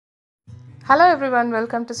Hello everyone,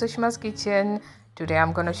 welcome to Sushma's kitchen. Today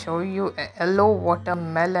I'm going to show you a yellow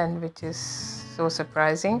watermelon, which is so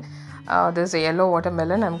surprising. This is a yellow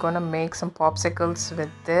watermelon. I'm going to make some popsicles with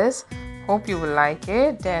this. Hope you will like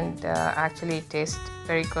it, and actually it tastes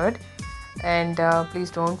very good. And please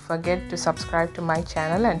don't forget to subscribe to my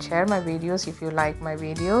channel and share my videos if you like my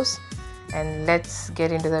videos. And let's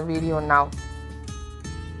get into the video now.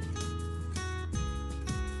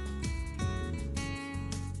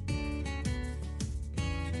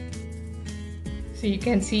 So you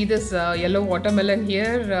can see this yellow watermelon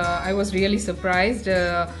here. I was really surprised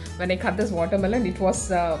when I cut this watermelon. It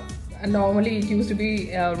was normally it used to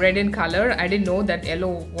be red in color. I didn't know that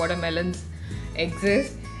yellow watermelons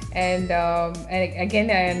exist. And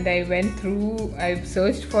I went through. I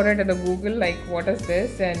searched for it on the Google, like what is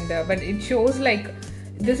this? And but it shows like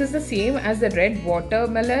this is the same as the red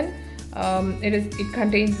watermelon. It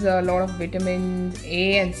contains a lot of vitamins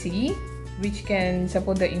A and C, which can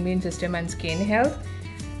support the immune system and skin health.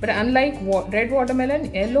 But unlike red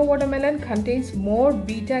watermelon, yellow watermelon contains more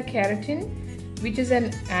beta carotene, which is an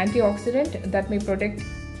antioxidant that may protect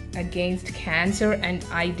against cancer and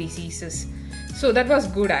eye diseases. So that was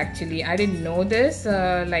good actually. I didn't know this,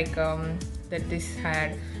 that this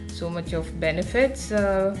had so much of benefits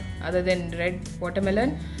other than red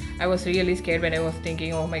watermelon. I was really scared when I was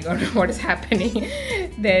thinking, oh my god, what is happening?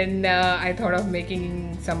 Then I thought of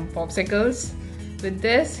making some popsicles with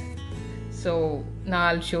this. So now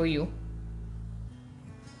I'll show you.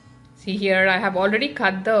 See here, I have already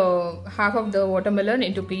cut the half of the watermelon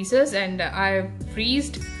into pieces, and I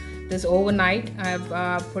freezed this overnight.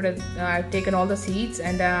 I've taken all the seeds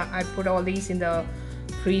and I put all these in the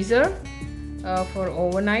freezer for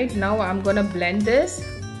overnight. Now I'm gonna blend this.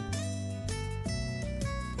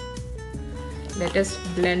 Let us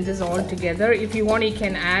blend this all together. If you want, you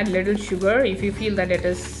can add little sugar if you feel that it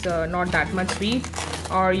is not that much sweet,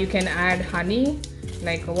 or you can add honey,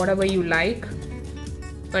 like whatever you like.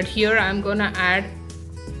 But here I'm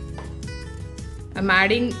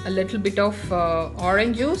adding a little bit of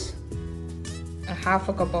orange juice, a half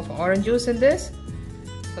a cup of orange juice in this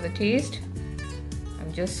for the taste.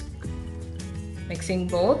 I'm just mixing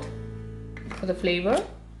both for the flavor.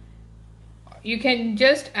 You can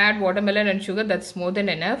just add watermelon and sugar, that's more than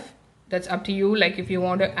enough. That's up to you, like if you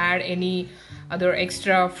want to add any other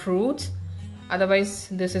extra fruits. Otherwise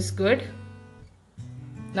this is good.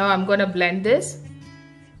 Now I'm gonna blend this.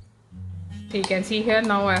 So you can see here,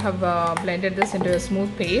 now I have blended this into a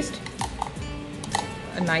smooth paste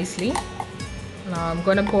nicely. Now I'm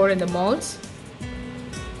gonna pour in the molds.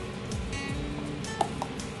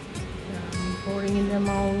 I'm pouring in the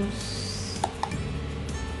molds.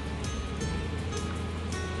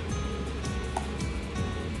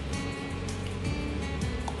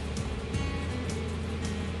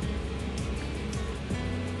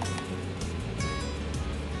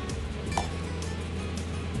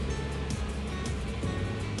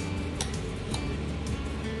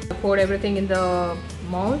 Poured everything in the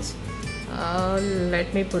molds.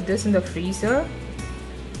 Let me put this in the freezer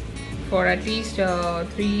for at least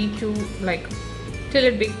 3 to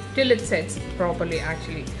till it sets properly.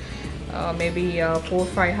 Actually, maybe 4 or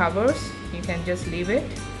 5 hours. You can just leave it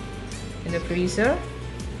in the freezer.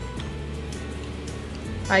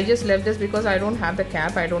 I just left this because I don't have the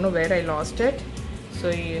cap. I don't know where I lost it, so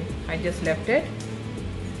I just left it.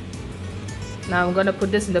 Now I'm gonna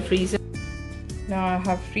put this in the freezer. Now I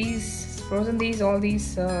have frozen all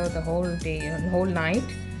these the whole day and whole night.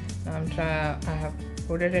 I have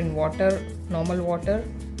put it in water, normal water,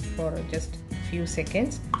 for just a few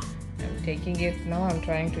seconds. I'm taking it now. I'm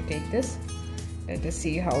trying to take this. Let us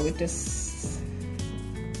see how it is.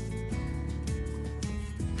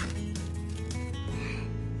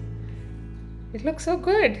 It looks so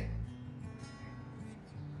good.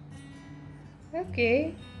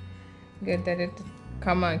 Okay, good that it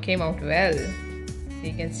came out well.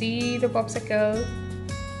 You can see the popsicle.